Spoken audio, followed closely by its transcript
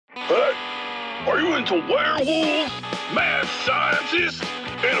Hey, are you into werewolves, mad scientists,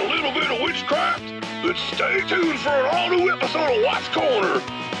 and a little bit of witchcraft? Then stay tuned for an all-new episode of Watts Corner.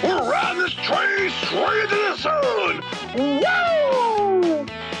 We're riding this train straight to the sun. Woo!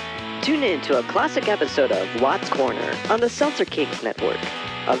 Tune in to a classic episode of Watts Corner on the Seltzer Kings Network.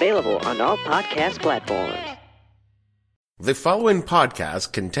 Available on all podcast platforms. The following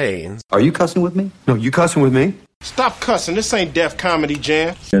podcast contains... Are you cussing with me? No, you cussing with me? Stop cussing. This ain't Def Comedy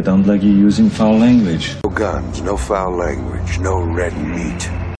Jam. I don't like you using foul language. No guns, no foul language, no red meat.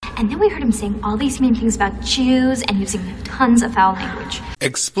 And then we heard him saying all these mean things about Jews and using tons of foul language.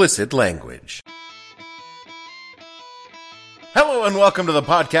 Explicit language. Hello and welcome to the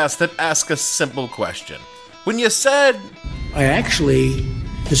podcast that asks a simple question. When you said...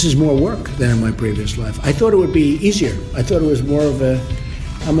 This is more work than in my previous life. I thought it would be easier. I thought it was more of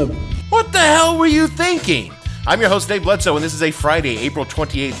What the hell were you thinking? I'm your host, Dave Bledsoe, and this is a Friday, April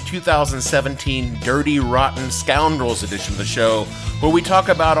 28th, 2017, Dirty Rotten Scoundrels edition of the show, where we talk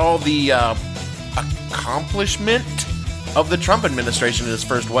about all the accomplishment of the Trump administration in its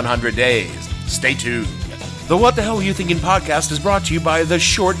first 100 days. Stay tuned. The What the Hell Were You Thinking podcast is brought to you by The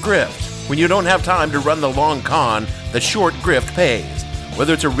Short Grift. When you don't have time to run the long con, The Short Grift pays.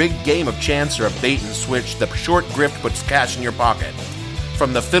 Whether it's a rigged game of chance or a bait and switch, the Short Grift puts cash in your pocket.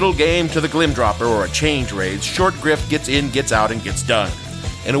 From the fiddle game to the glim dropper or a change raise, Short Grift gets in, gets out, and gets done.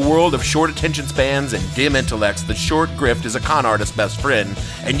 In a world of short attention spans and dim intellects, the Short Grift is a con artist's best friend,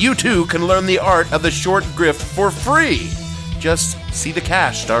 and you too can learn the art of the Short Grift for free. Just see the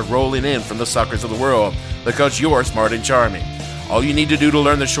cash start rolling in from the suckers of the world, because you're smart and charming. All you need to do to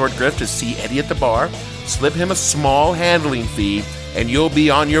learn the Short Grift is see Eddie at the bar, slip him a small handling fee, and you'll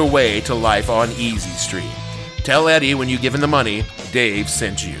be on your way to life on Easy Street. Tell Eddie when you give him the money, Dave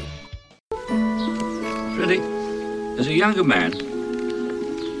sent you. Freddie, as a younger man,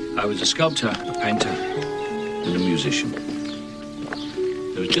 I was a sculptor, a painter, and a musician.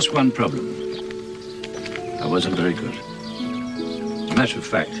 There was just one problem. I wasn't very good. As a matter of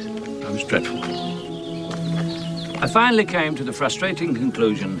fact, I was dreadful. I finally came to the frustrating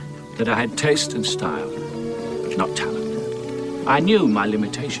conclusion that I had taste and style, but not talent. I knew my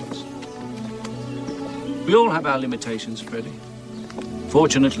limitations. We all have our limitations, Freddie.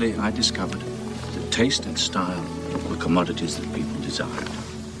 Fortunately, I discovered that taste and style were commodities that people desired.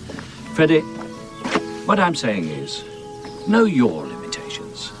 Freddie, what I'm saying is, know your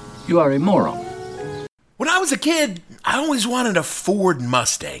limitations. You are a moron. When I was a kid, I always wanted a Ford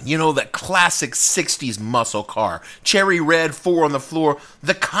Mustang. You know, that classic 60s muscle car. Cherry red, 4 on the floor.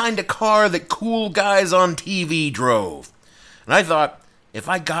 The kind of car that cool guys on TV drove. And I thought, if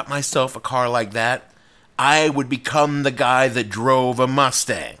I got myself a car like that, I would become the guy that drove a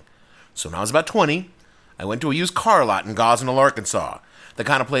Mustang. So when I was about 20, I went to a used car lot in Gosnell, Arkansas. The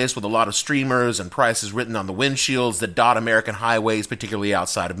kind of place with a lot of streamers and prices written on the windshields that dot American highways, particularly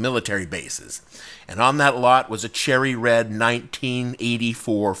outside of military bases. And on that lot was a cherry red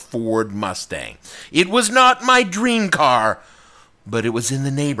 1984 Ford Mustang. It was not my dream car, but it was in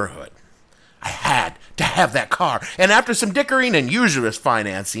the neighborhood. I had to have that car, and after some dickering and usurious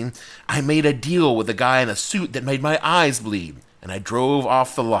financing, I made a deal with a guy in a suit that made my eyes bleed, and I drove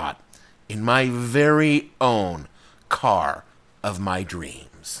off the lot in my very own car of my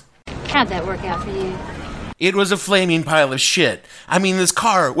dreams. How'd that work out for you? It was a flaming pile of shit. I mean, this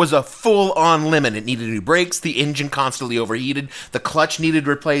car was a full-on lemon. It needed new brakes, the engine constantly overheated, the clutch needed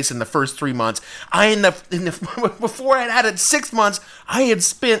replaced in the first 3 months. Before I'd had it 6 months, I had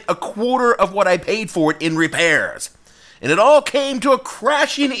spent a quarter of what I paid for it in repairs. And it all came to a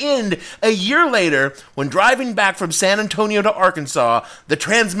crashing end a year later when driving back from San Antonio to Arkansas, the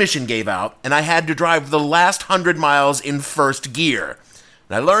transmission gave out, and I had to drive the last 100 miles in first gear.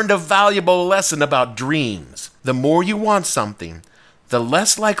 And I learned a valuable lesson about dreams. The more you want something, the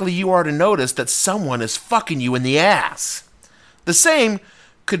less likely you are to notice that someone is fucking you in the ass. The same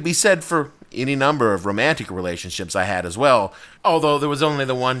could be said for any number of romantic relationships I had as well, although there was only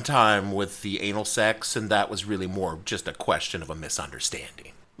the one time with the anal sex, and that was really more just a question of a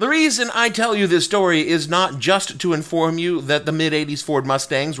misunderstanding. The reason I tell you this story is not just to inform you that the mid-'80s Ford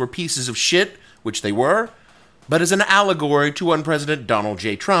Mustangs were pieces of shit, which they were, but as an allegory to one President Donald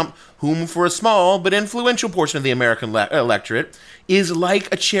J. Trump, whom for a small but influential portion of the American electorate is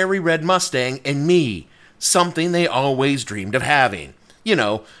like a cherry red Mustang and me, something they always dreamed of having. You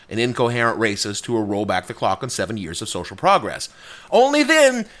know, an incoherent racist who will roll back the clock on 7 years of social progress. Only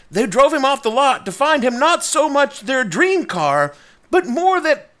then, they drove him off the lot to find him not so much their dream car, but more of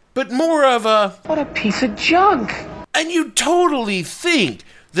a... What a piece of junk! And you totally think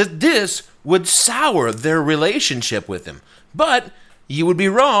that this would sour their relationship with him. But You would be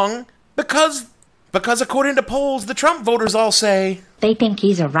wrong, because according to polls, the Trump voters all say they think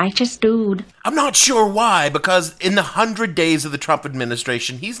he's a righteous dude. I'm not sure why, because in the 100 days of the Trump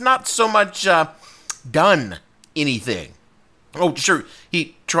administration, he's not so much done anything. Oh, sure,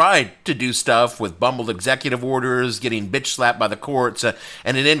 he tried to do stuff with bumbled executive orders, getting bitch-slapped by the courts, and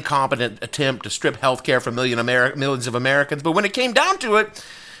an incompetent attempt to strip health care from millions of Americans. But when it came down to it,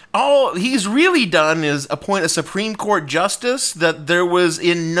 all he's really done is appoint a Supreme Court justice that there was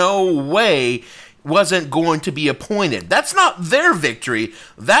in no way wasn't going to be appointed. That's not their victory.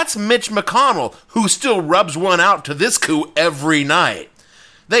 That's Mitch McConnell, who still rubs one out to this coup every night.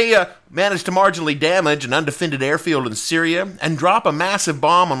 They managed to marginally damage an undefended airfield in Syria and drop a massive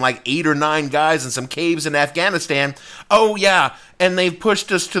bomb on like 8 or 9 guys in some caves in Afghanistan. Oh, yeah, and they've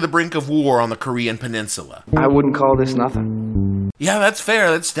pushed us to the brink of war on the Korean Peninsula. I wouldn't call this nothing. Yeah, that's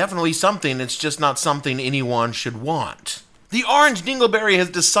fair. That's definitely something. It's just not something anyone should want. The Orange Dingleberry has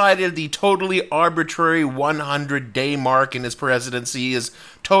decided the totally arbitrary 100-day mark in his presidency is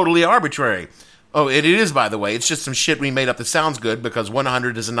totally arbitrary. Oh, it is, by the way. It's just some shit we made up that sounds good because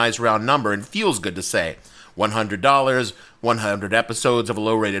 100 is a nice round number and feels good to say. $100, 100 episodes of a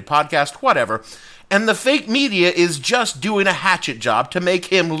low-rated podcast, whatever. And the fake media is just doing a hatchet job to make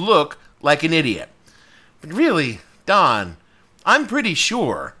him look like an idiot. But really, Don, I'm pretty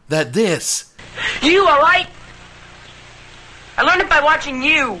sure that this... You, all right? I learned it by watching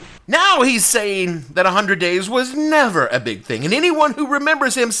you. Now he's saying that 100 days was never a big thing, and anyone who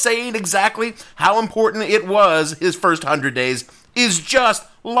remembers him saying exactly how important it was his first 100 days is just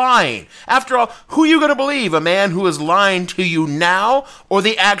lying. After all, who are you going to believe, a man who is lying to you now, or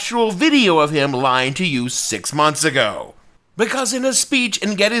the actual video of him lying to you 6 months ago? Because in a speech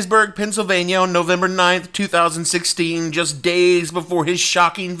in Gettysburg, Pennsylvania on November 9th, 2016, just days before his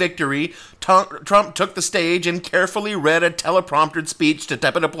shocking victory, Trump took the stage and carefully read a telepromptered speech to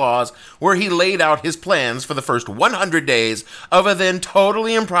tepid applause where he laid out his plans for the first 100 days of a then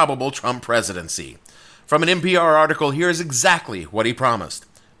totally improbable Trump presidency. From an NPR article, here's exactly what he promised.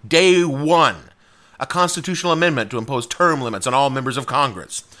 Day 1, a constitutional amendment to impose term limits on all members of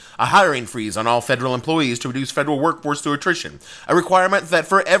Congress. A hiring freeze on all federal employees to reduce federal workforce through attrition. A requirement that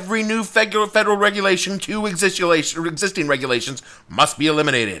for every new federal regulation, 2 existing regulations must be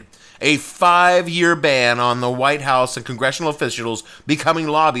eliminated. A 5-year ban on the White House and congressional officials becoming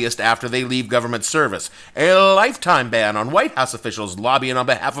lobbyists after they leave government service. A lifetime ban on White House officials lobbying on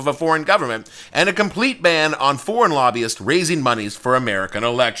behalf of a foreign government. And a complete ban on foreign lobbyists raising monies for American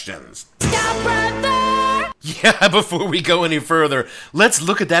elections. Stop right there! Yeah, before we go any further, let's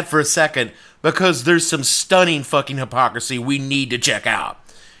look at that for a second, because there's some stunning fucking hypocrisy we need to check out.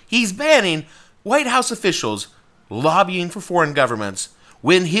 He's banning White House officials lobbying for foreign governments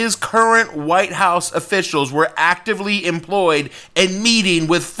when his current White House officials were actively employed and meeting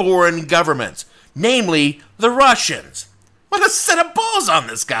with foreign governments, namely the Russians. What a set of balls on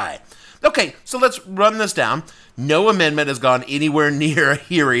this guy. Okay, so let's run this down. No amendment has gone anywhere near a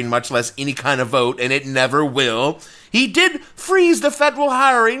hearing, much less any kind of vote, and it never will. He did freeze the federal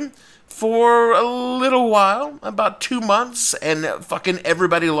hiring for a little while, about 2 months, and fucking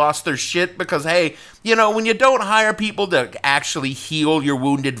everybody lost their shit because, hey, you know, when you don't hire people to actually heal your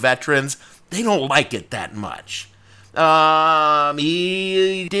wounded veterans, they don't like it that much.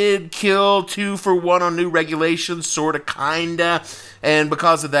 He did kill 2 for 1 on new regulations, sorta, kinda, and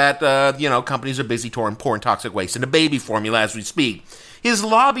because of that, companies are busy pouring toxic waste into baby formula as we speak. His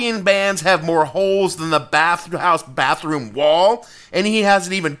lobbying bans have more holes than the bathroom wall, and he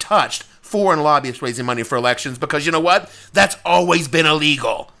hasn't even touched foreign lobbyists raising money for elections because, you know what? That's always been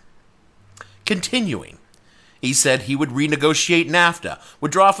illegal. Continuing. He said he would renegotiate NAFTA,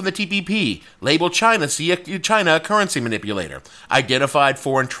 withdraw from the TPP, label China a currency manipulator, identified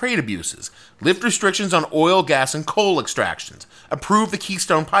foreign trade abuses, lift restrictions on oil, gas, and coal extractions, approve the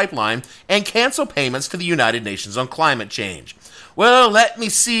Keystone Pipeline, and cancel payments to the United Nations on climate change. Well, let me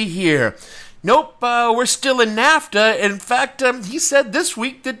see here. Nope, we're still in NAFTA. In fact, he said this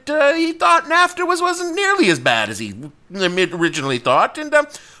week that he thought NAFTA wasn't nearly as bad as he originally thought, and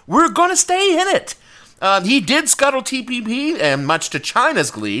we're going to stay in it. He did scuttle TPP, and much to China's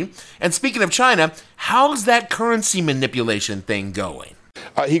glee. And speaking of China, how's that currency manipulation thing going?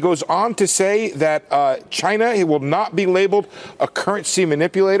 He goes on to say that China will not be labeled a currency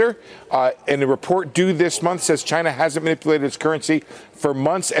manipulator. And a report due this month says China hasn't manipulated its currency for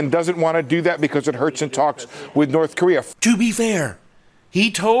months and doesn't want to do that because it hurts in talks with North Korea. To be fair, he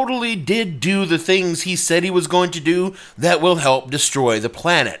totally did do the things he said he was going to do that will help destroy the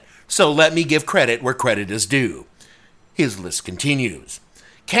planet. So let me give credit where credit is due. His list continues.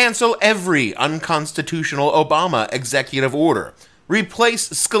 Cancel every unconstitutional Obama executive order. replace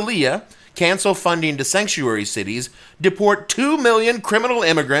Scalia, cancel funding to sanctuary cities, deport 2 million criminal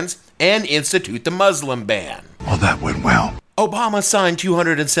immigrants, and institute the Muslim ban. Well, that went well. Obama signed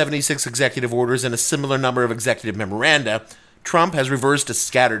 276 executive orders and a similar number of executive memoranda. Trump has reversed a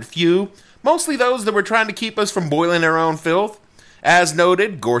scattered few, mostly those that were trying to keep us from boiling our own filth. As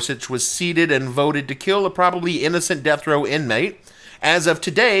noted, Gorsuch was seated and voted to kill a probably innocent death row inmate. As of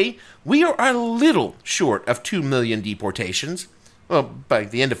today, we are a little short of 2 million deportations. Well, by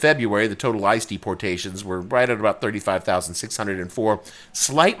the end of February, the total ICE deportations were right at about 35,604,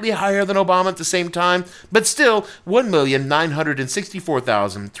 slightly higher than Obama at the same time, but still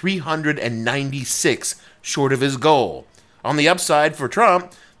 1,964,396 short of his goal. On the upside for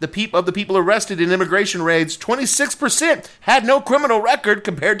Trump, the people arrested in immigration raids, 26% had no criminal record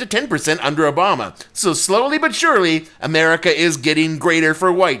compared to 10% under Obama. So slowly but surely, America is getting greater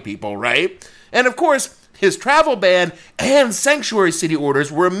for white people, right? And of course, his travel ban and sanctuary city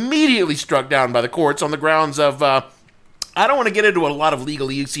orders were immediately struck down by the courts on the grounds of, I don't want to get into a lot of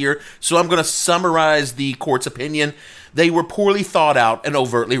legalese here, so I'm going to summarize the court's opinion. They were poorly thought out and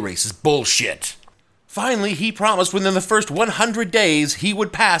overtly racist bullshit. Finally, he promised within the first 100 days he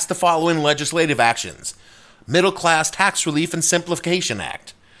would pass the following legislative actions: Middle Class Tax Relief and Simplification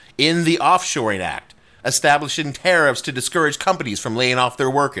Act, in the Offshoring Act, establishing tariffs to discourage companies from laying off their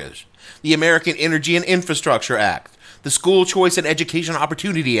workers, the American Energy and Infrastructure Act, the School Choice and Education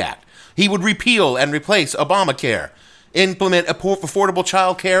Opportunity Act. He would repeal and replace Obamacare, implement Affordable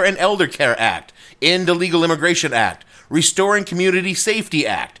Child Care and Elder Care Act, end the Legal Immigration Act, Restoring Community Safety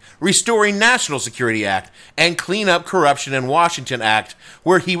Act, Restoring National Security Act, and Clean Up Corruption in Washington Act,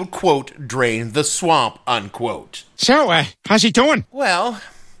 where he would, quote, drain the swamp, unquote. So, how's he doing? Well,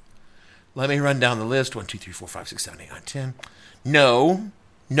 let me run down the list. 1, 2, 3, 4, 5, 6, 7, 8, 9, 10. No,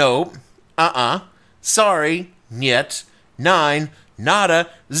 nope, sorry, niet, 9, nada,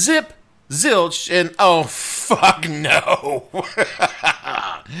 zip, zilch, and oh, fuck no.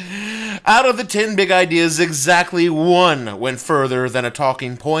 Out of the 10 big ideas, exactly one went further than a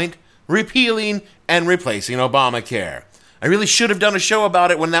talking point: repealing and replacing Obamacare. I really should have done a show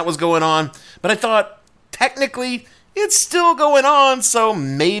about it when that was going on, but I thought, technically, it's still going on, so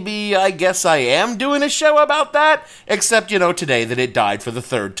maybe I guess I am doing a show about that, except, today that it died for the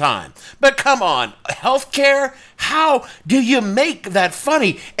third time. But come on, healthcare? How do you make that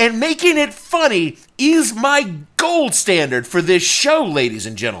funny? And making it funny is my gold standard for this show, ladies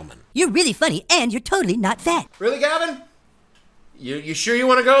and gentlemen. You're really funny, and you're totally not fat. Really, Gavin? You sure you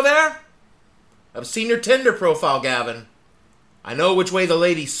want to go there? I've seen your Tinder profile, Gavin. I know which way the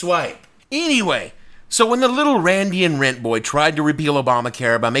ladies swipe. Anyway, so when the little Randian rent boy tried to repeal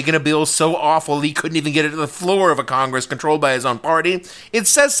Obamacare by making a bill so awful he couldn't even get it to the floor of a Congress controlled by his own party, it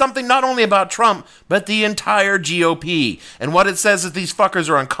says something not only about Trump, but the entire GOP. And what it says is these fuckers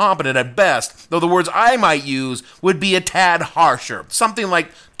are incompetent at best, though the words I might use would be a tad harsher. Something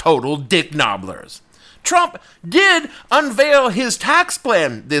like total dick nobblers. Trump did unveil his tax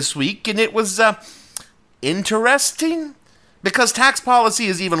plan this week, and it was, interesting. Because tax policy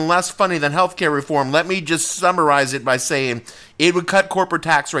is even less funny than healthcare reform, let me just summarize it by saying it would cut corporate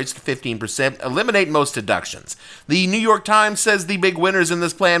tax rates to 15%, eliminate most deductions. The New York Times says the big winners in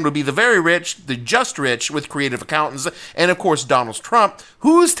this plan would be the very rich, the just rich with creative accountants, and of course Donald Trump,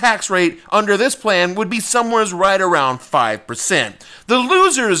 whose tax rate under this plan would be somewhere right around 5%. The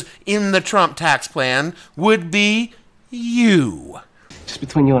losers in the Trump tax plan would be you. Just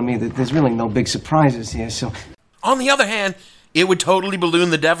between you and me, there's really no big surprises here, so... On the other hand, it would totally balloon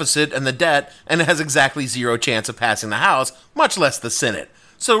the deficit and the debt, and it has exactly zero chance of passing the House, much less the Senate.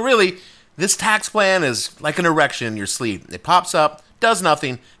 So really, this tax plan is like an erection in your sleeve. It pops up, does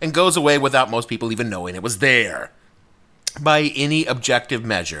nothing, and goes away without most people even knowing it was there. By any objective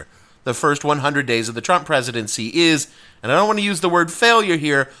measure, the first 100 days of the Trump presidency is, and I don't want to use the word failure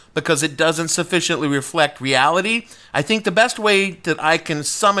here because it doesn't sufficiently reflect reality. I think the best way that I can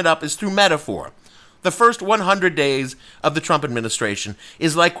sum it up is through metaphor. The first 100 days of the Trump administration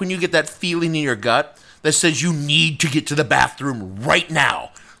is like when you get that feeling in your gut that says you need to get to the bathroom right now.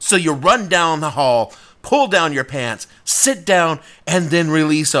 So you run down the hall, pull down your pants, sit down, and then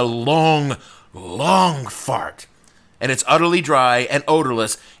release a long, long fart. And it's utterly dry and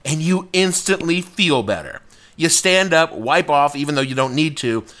odorless, and you instantly feel better. You stand up, wipe off even though you don't need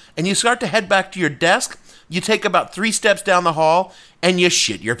to, and you start to head back to your desk. You take about 3 steps down the hall, and you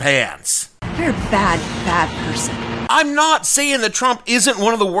shit your pants. You're a bad, bad person. I'm not saying that Trump isn't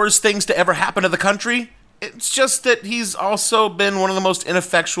one of the worst things to ever happen to the country. It's just that he's also been one of the most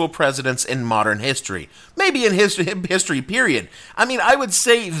ineffectual presidents in modern history. Maybe in history, period. I mean, I would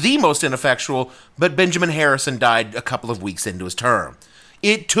say the most ineffectual, but Benjamin Harrison died a couple of weeks into his term.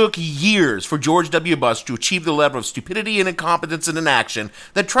 It took years for George W. Bush to achieve the level of stupidity and incompetence and inaction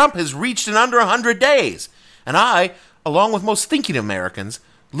that Trump has reached in under 100 days. And I, along with most thinking Americans,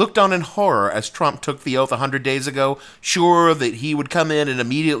 looked on in horror as Trump took the oath 100 days ago, sure that he would come in and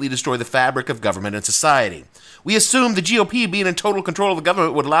immediately destroy the fabric of government and society. We assumed the GOP being in total control of the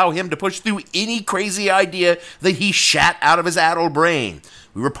government would allow him to push through any crazy idea that he shat out of his addled brain.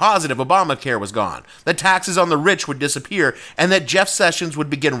 We were positive Obamacare was gone, that taxes on the rich would disappear, and that Jeff Sessions would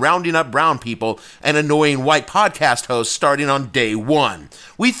begin rounding up brown people and annoying white podcast hosts starting on day one.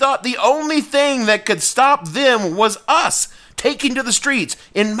 We thought the only thing that could stop them was us, taking to the streets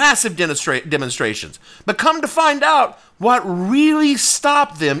in massive demonstrations. But come to find out, what really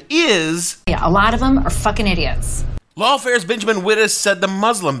stopped them is... Yeah, a lot of them are fucking idiots. Lawfare's Benjamin Wittes said the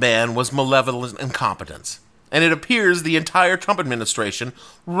Muslim ban was malevolent incompetence. And it appears the entire Trump administration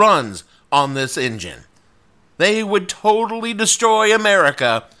runs on this engine. They would totally destroy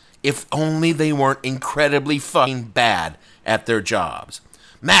America if only they weren't incredibly fucking bad at their jobs.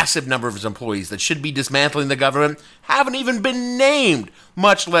 Massive number of his employees that should be dismantling the government haven't even been named,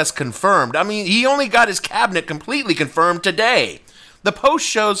 much less confirmed. I mean, he only got his cabinet completely confirmed today. The Post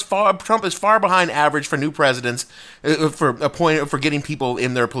shows Trump is far behind average for new presidents for getting people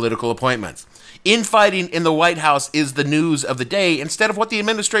in their political appointments. Infighting in the White House is the news of the day instead of what the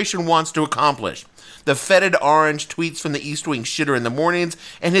administration wants to accomplish. The fetid orange tweets from the East Wing shitter in the mornings,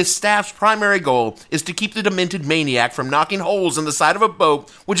 and his staff's primary goal is to keep the demented maniac from knocking holes in the side of a boat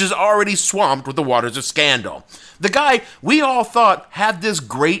which is already swamped with the waters of scandal. The guy we all thought had this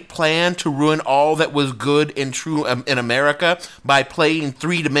great plan to ruin all that was good and true in America by playing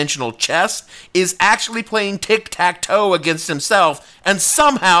three-dimensional chess is actually playing tic-tac-toe against himself and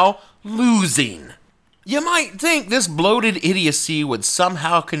somehow losing. You might think this bloated idiocy would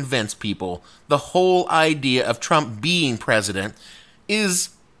somehow convince people the whole idea of Trump being president is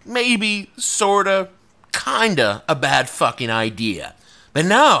maybe, sorta, kinda a bad fucking idea. But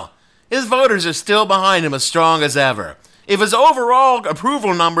no, his voters are still behind him as strong as ever. If his overall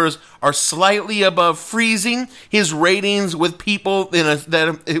approval numbers are slightly above freezing, his ratings with people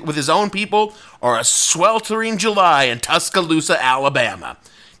with his own people are a sweltering July in Tuscaloosa, Alabama.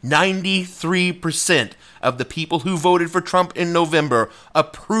 93% of the people who voted for Trump in November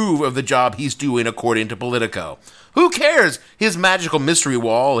approve of the job he's doing, according to Politico. Who cares? His magical mystery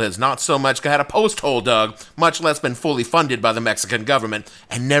wall has not so much had a post hole dug, much less been fully funded by the Mexican government,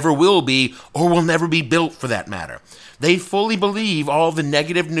 and never will be, or will never be built for that matter. They fully believe all the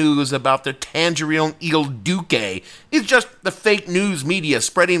negative news about their Tangerine Il Duque is just the fake news media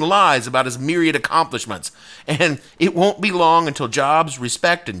spreading lies about his myriad accomplishments. And it won't be long until jobs,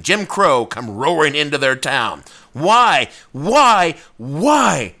 respect, and Jim Crow come roaring into their town. Why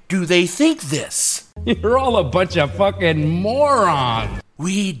do they think this? You're all a bunch of fucking morons.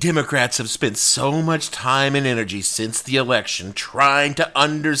 We Democrats have spent so much time and energy since the election trying to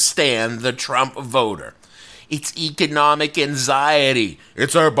understand the Trump voter. It's economic anxiety.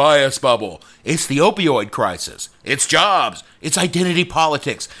 It's our bias bubble. It's the opioid crisis. It's jobs. It's identity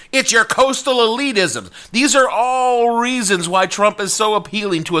politics. It's your coastal elitism. These are all reasons why Trump is so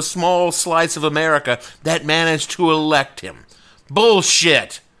appealing to a small slice of America that managed to elect him.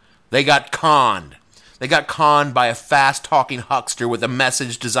 Bullshit. They got conned. They got conned by a fast-talking huckster with a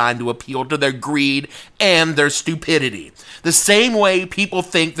message designed to appeal to their greed and their stupidity. The same way people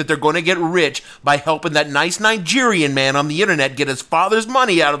think that they're going to get rich by helping that nice Nigerian man on the internet get his father's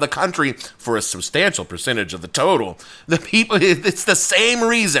money out of the country for a substantial percentage of the total. It's the same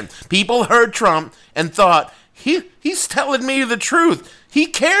reason. People heard Trump and thought, he's telling me the truth. He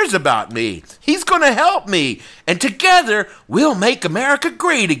cares about me. He's going to help me. And together, we'll make America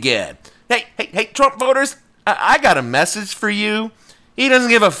great again. Hey, Trump voters, I got a message for you. He doesn't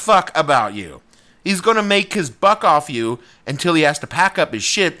give a fuck about you. He's going to make his buck off you until he has to pack up his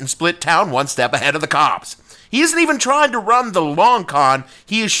shit and split town one step ahead of the cops. He isn't even trying to run the long con.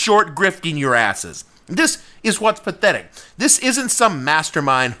 He is short grifting your asses. This is what's pathetic. This isn't some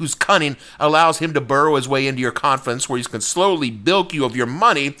mastermind whose cunning allows him to burrow his way into your confidence where he can slowly bilk you of your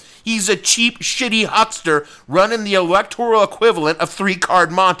money. He's a cheap, shitty huckster running the electoral equivalent of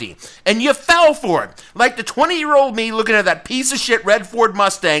 3-card Monty. And you fell for it. Like the 20-year-old me looking at that piece of shit red Ford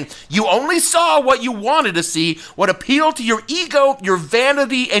Mustang, you only saw what you wanted to see, what appealed to your ego, your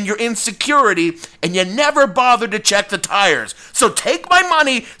vanity, and your insecurity, and you never bothered to check the tires. So take my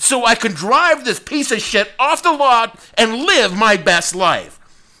money so I can drive this piece of shit off the lot and live my best life.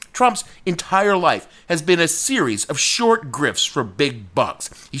 Trump's entire life has been a series of short grifts for big bucks.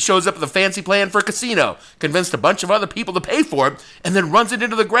 He shows up with a fancy plan for a casino, convinced a bunch of other people to pay for it, and then runs it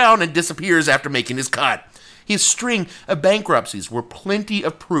into the ground and disappears after making his cut. His string of bankruptcies were plenty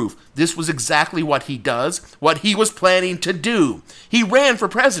of proof this was exactly what he does, what he was planning to do. He ran for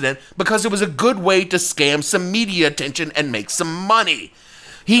president because it was a good way to scam some media attention and make some money.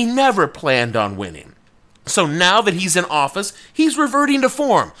 He never planned on winning. So now that he's in office, he's reverting to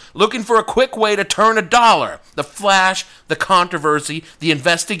form, looking for a quick way to turn a dollar. The flash, the controversy, the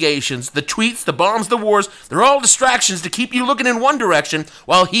investigations, the tweets, the bombs, the wars, they're all distractions to keep you looking in one direction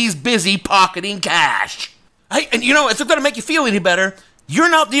while he's busy pocketing cash. Hey, and you know, if it's going to make you feel any better, you're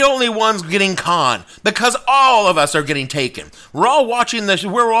not the only ones getting conned, because all of us are getting taken. We're all watching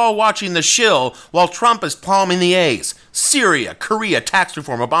the shill while Trump is palming the A's. Syria, Korea, tax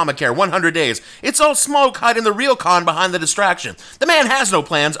reform, Obamacare, 100 days. It's all smoke hiding the real con behind the distraction. The man has no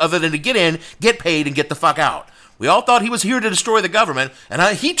plans other than to get in, get paid, and get the fuck out. We all thought he was here to destroy the government, and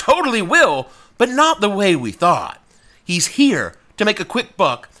he totally will, but not the way we thought. He's here to make a quick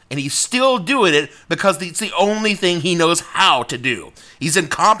buck, and he's still doing it because it's the only thing he knows how to do. He's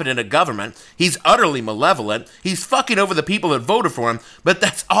incompetent at government. He's utterly malevolent. He's fucking over the people that voted for him, but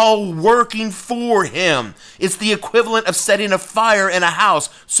that's all working for him. It's the equivalent of setting a fire in a house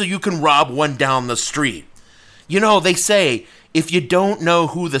so you can rob one down the street. You know, they say, if you don't know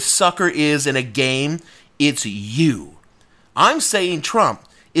who the sucker is in a game, it's you. I'm saying Trump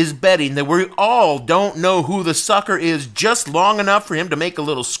is betting that we all don't know who the sucker is just long enough for him to make a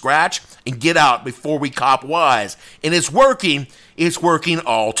little scratch and get out before we cop wise. And it's working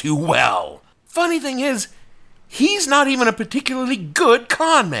all too well. Funny thing is, he's not even a particularly good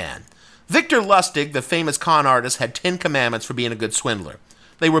con man. Victor Lustig, the famous con artist, had 10 commandments for being a good swindler.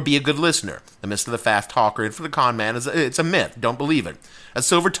 They were: be a good listener. The myth of the fast talker, and for the con man, it's a myth. Don't believe it. A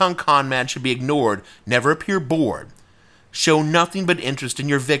silver-tongued con man should be ignored. Never appear bored. Show nothing but interest in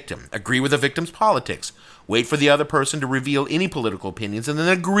your victim. Agree with the victim's politics. Wait for the other person to reveal any political opinions and then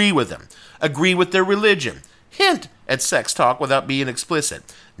agree with them. Agree with their religion. Hint at sex talk without being explicit.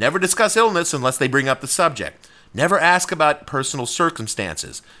 Never discuss illness unless they bring up the subject. Never ask about personal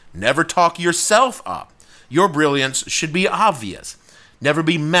circumstances. Never talk yourself up. Your brilliance should be obvious. Never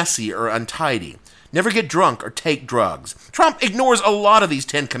be messy or untidy. Never get drunk or take drugs. Trump ignores a lot of these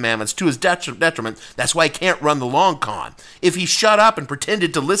 10 commandments to his detriment. That's why he can't run the long con. If he shut up and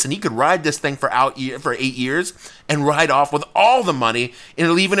pretended to listen, he could ride this thing for 8 years and ride off with all the money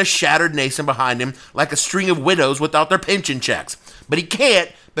and leaving a shattered nation behind him like a string of widows without their pension checks. But he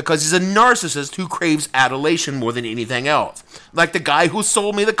can't, because he's a narcissist who craves adulation more than anything else. Like the guy who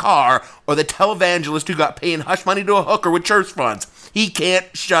sold me the car, or the televangelist who got paying hush money to a hooker with church funds. He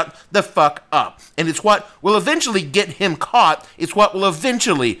can't shut the fuck up. And it's what will eventually get him caught. It's what will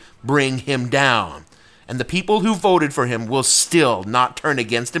eventually bring him down. And the people who voted for him will still not turn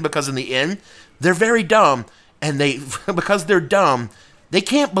against him, because in the end, they're very dumb. And because they're dumb, they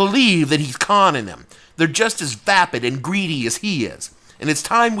can't believe that he's conning them. They're just as vapid and greedy as he is. And it's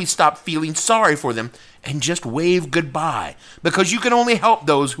time we stop feeling sorry for them and just wave goodbye, because you can only help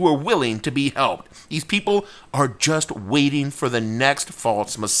those who are willing to be helped. These people are just waiting for the next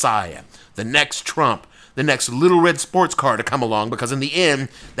false messiah, the next Trump, the next little red sports car to come along, because in the end,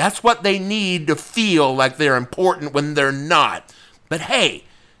 that's what they need to feel like they're important when they're not. But hey,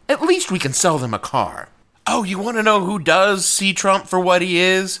 at least we can sell them a car. Oh, you want to know who does see Trump for what he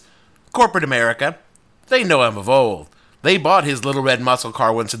is? Corporate America. They know him of old. They bought his little red muscle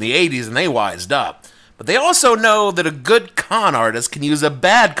car once in the 80s and they wised up. But they also know that a good con artist can use a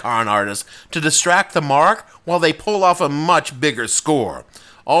bad con artist to distract the mark while they pull off a much bigger score.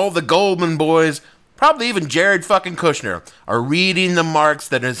 All the Goldman boys, probably even Jared fucking Kushner, are reading the marks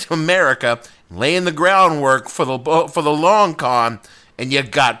that is America, laying the groundwork for the long con, and you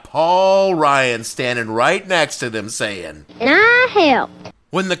got Paul Ryan standing right next to them saying, "And I helped."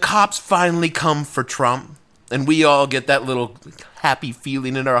 When the cops finally come for Trump, and we all get that little happy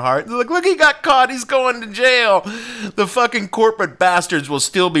feeling in our heart. Look, he got caught. He's going to jail. The fucking corporate bastards will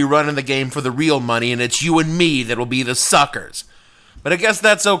still be running the game for the real money, and it's you and me that'll be the suckers. But I guess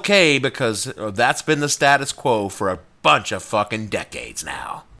that's okay, because that's been the status quo for a bunch of fucking decades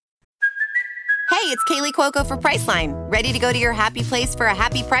now. Hey, it's Kaylee Cuoco for Priceline. Ready to go to your happy place for a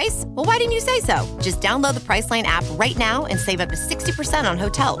happy price? Well, why didn't you say so? Just download the Priceline app right now and save up to 60% on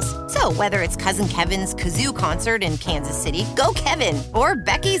hotels. So whether it's Cousin Kevin's Kazoo Concert in Kansas City, go Kevin, or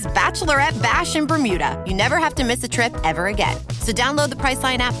Becky's Bachelorette Bash in Bermuda, you never have to miss a trip ever again. So download the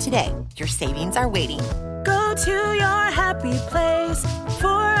Priceline app today. Your savings are waiting. Go to your happy place for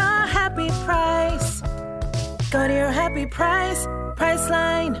a happy price. Go to your happy price,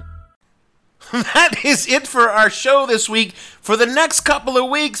 Priceline. that is it for our show this week. For the next couple of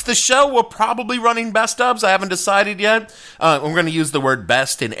weeks, the show will probably run in best ofs. I haven't decided yet. We're going to use the word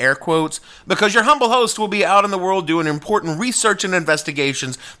best in air quotes because your humble host will be out in the world doing important research and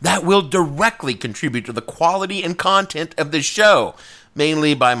investigations that will directly contribute to the quality and content of this show,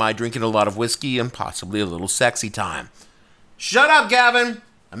 mainly by my drinking a lot of whiskey and possibly a little sexy time. Shut up, Gavin.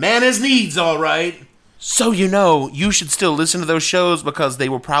 A man has needs, all right. So you should still listen to those shows because they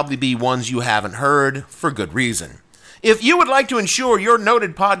will probably be ones you haven't heard for good reason. If you would like to ensure your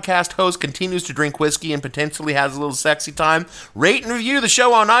noted podcast host continues to drink whiskey and potentially has a little sexy time, rate and review the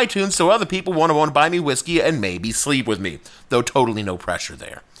show on iTunes so other people want to buy me whiskey and maybe sleep with me, though totally no pressure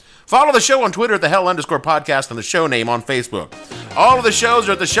there. Follow the show on Twitter at @the_hell_podcast and the show name on Facebook. All of the shows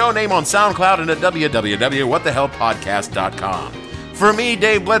are at the show name on SoundCloud and at www.whatthehellpodcast.com. For me,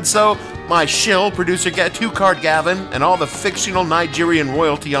 Dave Bledsoe, my shill, producer Get 2-Card Gavin, and all the fictional Nigerian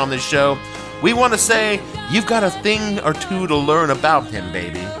royalty on this show, we want to say you've got a thing or two to learn about him,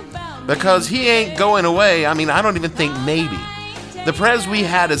 baby. Because he ain't going away. I mean, I don't even think maybe. The Prez we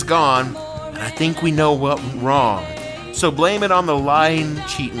had is gone, and I think we know what went wrong. So blame it on the lying,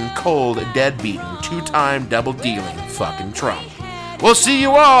 cheating, cold, dead-beaten, 2-time double-dealing fucking Trump. We'll see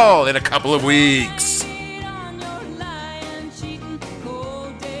you all in a couple of weeks.